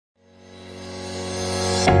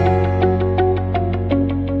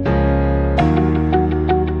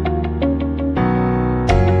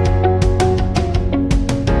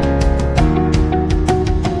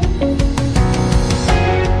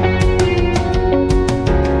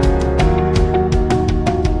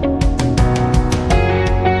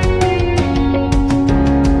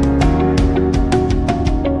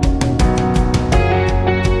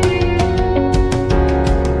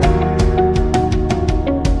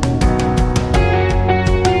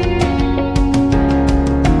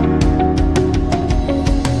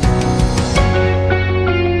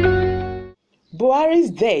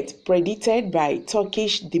death predicted by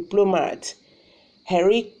Turkish diplomat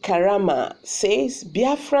Eric Karama says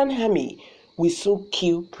Biafran army will soon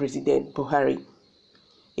kill President Buhari.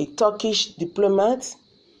 A Turkish diplomat,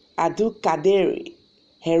 Abdul Kaderi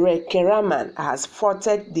Karaman, has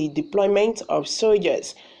faulted the deployment of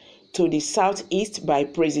soldiers to the southeast by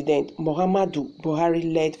President Muhammadu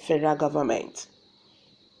Buhari-led federal government.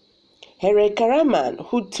 Karaman,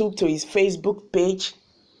 who took to his Facebook page,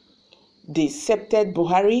 depicted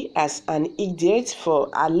Buhari as an idiot for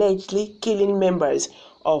allegedly killing members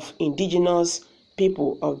of indigenous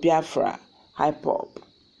people of Biafra, IPOB.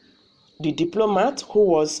 The diplomat, who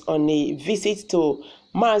was on a visit to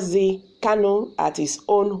Mazi Kano at his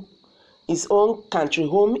own country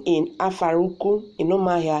home in Afaruku in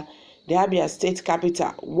Umuahia, the Abia state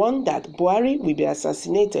capital, warned that Buhari will be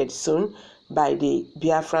assassinated soon by the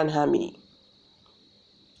Biafran army.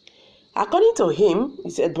 According to him, he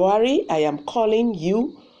said, Buhari, I am calling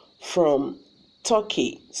you from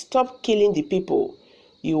Turkey. Stop killing the people.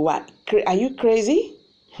 Are you crazy?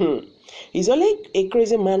 It's only a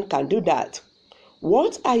crazy man can do that.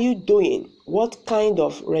 What are you doing? What kind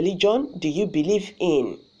of religion do you believe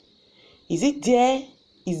in? Is there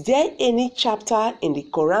any chapter in the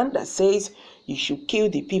Quran that says you should kill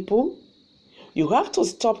the people? You have to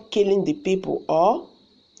stop killing the people, or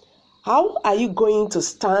how are you going to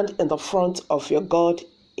stand in the front of your God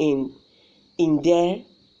in there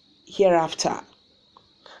hereafter?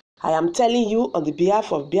 I am telling you on the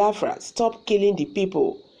behalf of Biafra, stop killing the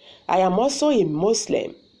people. I am also a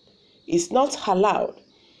Muslim. It's not allowed.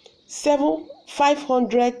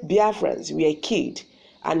 500 Biafrans were killed,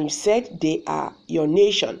 and you said they are your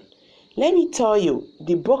nation. Let me tell you,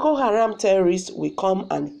 the Boko Haram terrorists will come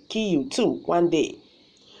and kill you too one day.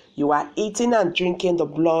 You are eating and drinking the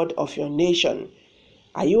blood of your nation.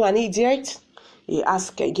 Are you an idiot? He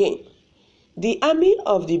asked again. The army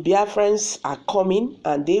of the Biafrans are coming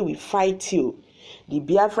and they will fight you. The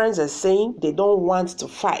Biafrans are saying they don't want to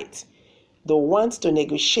fight. They want to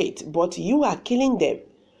negotiate, but you are killing them.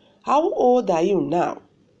 How old are you now?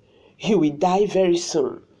 You will die very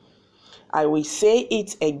soon. I will say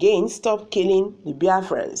it again, stop killing the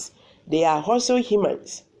Biafrans. They are also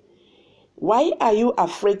humans. Why are you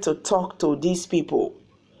afraid to talk to these people?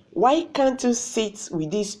 Why can't you sit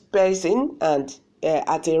with this person and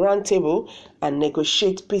at a round table and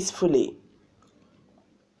negotiate peacefully?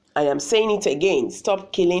 I am saying it again,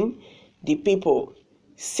 stop killing the people.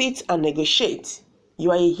 Sit and negotiate.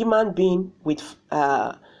 You are a human being you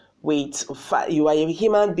are a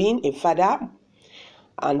human being, a father,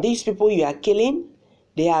 and these people you are killing,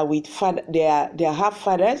 they are with father, they have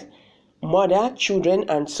fathers, mother, children,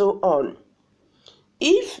 and so on.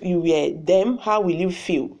 If you were them, how will you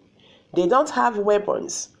feel? They don't have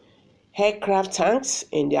weapons, aircraft tanks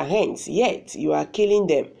in their hands, yet you are killing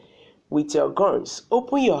them with your guns.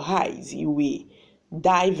 Open your eyes, you will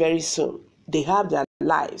die very soon. They have their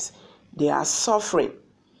lives. They are suffering.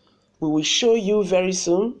 We will show you very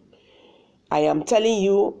soon. I am telling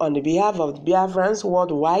you on the behalf of the Biafrans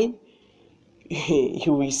worldwide,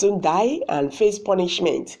 you will soon die and face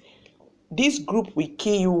punishment. This group will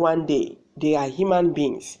kill you one day. They are human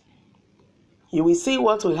beings. You will see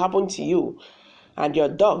what will happen to you and your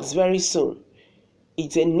dogs very soon.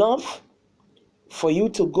 It's enough for you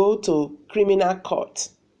to go to criminal court.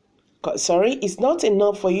 Sorry, it's not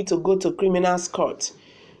enough for you to go to criminal court.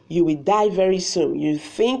 You will die very soon. You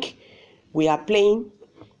think we are playing?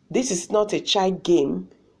 This is not a child game.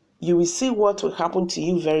 You will see what will happen to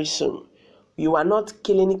you very soon. You are not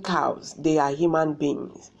killing cows. They are human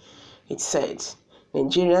beings. It said.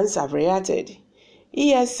 Nigerians have reacted.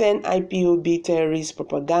 ESN IPOB terrorist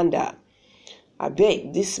propaganda. I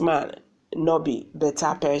beg this man not be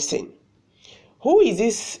better person. Who is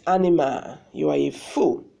this animal? You are a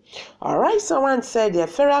fool. Alright, someone said the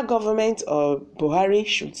federal government of Buhari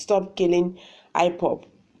should stop killing IPOB.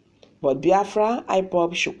 But Biafra,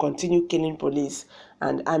 IPOB should continue killing police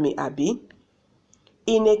and army abi.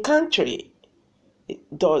 In a country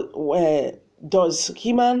does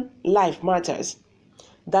human life matters,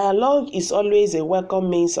 dialogue is always a welcome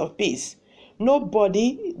means of peace.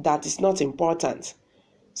 Nobody that is not important.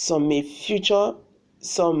 So many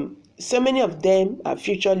of them are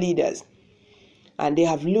future leaders, and they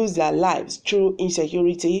have lost their lives through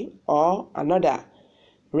insecurity or another.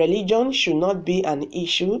 Religion should not be an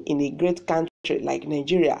issue in a great country like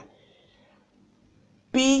Nigeria.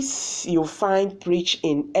 Peace you find preached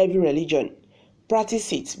in every religion.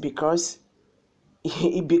 Practice it because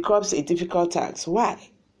it becomes a difficult task. Why?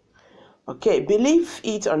 Okay, believe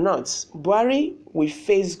it or not, Buhari will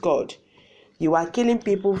face God. You are killing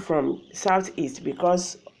people from southeast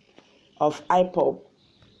because of IPOB.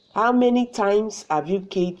 How many times have you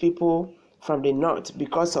killed people from the north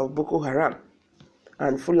because of Boko Haram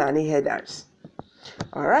and Fulani headers?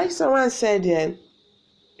 Alright, someone said,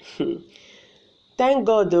 thank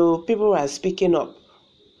God though, people are speaking up.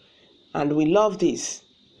 And we love this.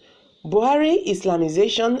 Buhari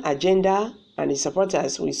Islamization agenda and his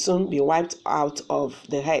supporters will soon be wiped out of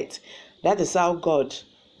the earth. That is how God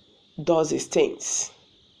does his things.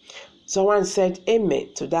 Someone said amen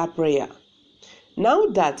to that prayer. Now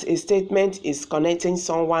that a statement is connecting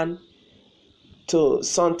someone to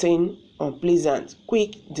something unpleasant,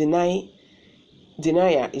 quick denier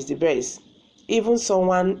is the best. Even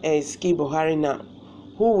someone as Ki Buhari now,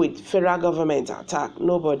 who with federal government attack,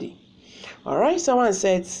 nobody. Alright, someone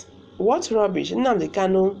said, what rubbish, Nnamdi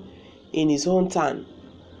Kanu in his hometown,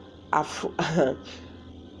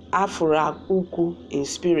 Afura Uku in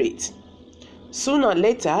spirit. Sooner or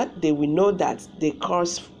later, they will know that they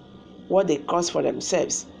cause what they cause for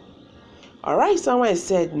themselves. Alright, someone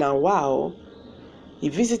said, now wow, he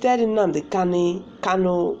visited Nnamdi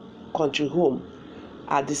Kanu country home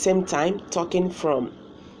at the same time talking from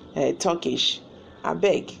Turkish. I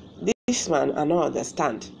beg, this man I don't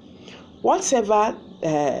understand. Whatever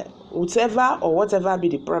be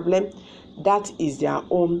the problem, that is their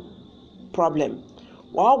own problem.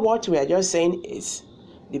 Well, what we are just saying is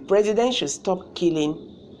the president should stop killing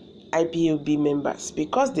IPOB members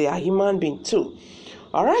because they are human beings too.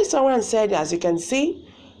 Alright, someone said, as you can see,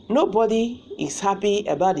 nobody is happy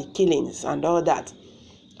about the killings and all that.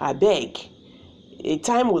 I beg, a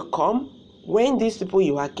time will come when these people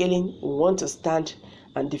you are killing will want to stand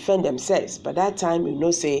and defend themselves. By that time, you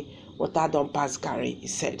know, say, water don't pass Gary, he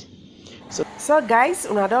said. So guys,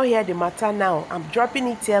 when I don't hear the matter now, I'm dropping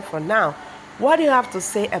it here for now. What do you have to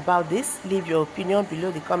say about this? Leave your opinion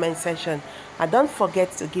below the comment section. And don't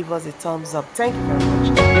forget to give us a thumbs up. Thank you very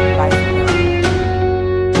much. Bye.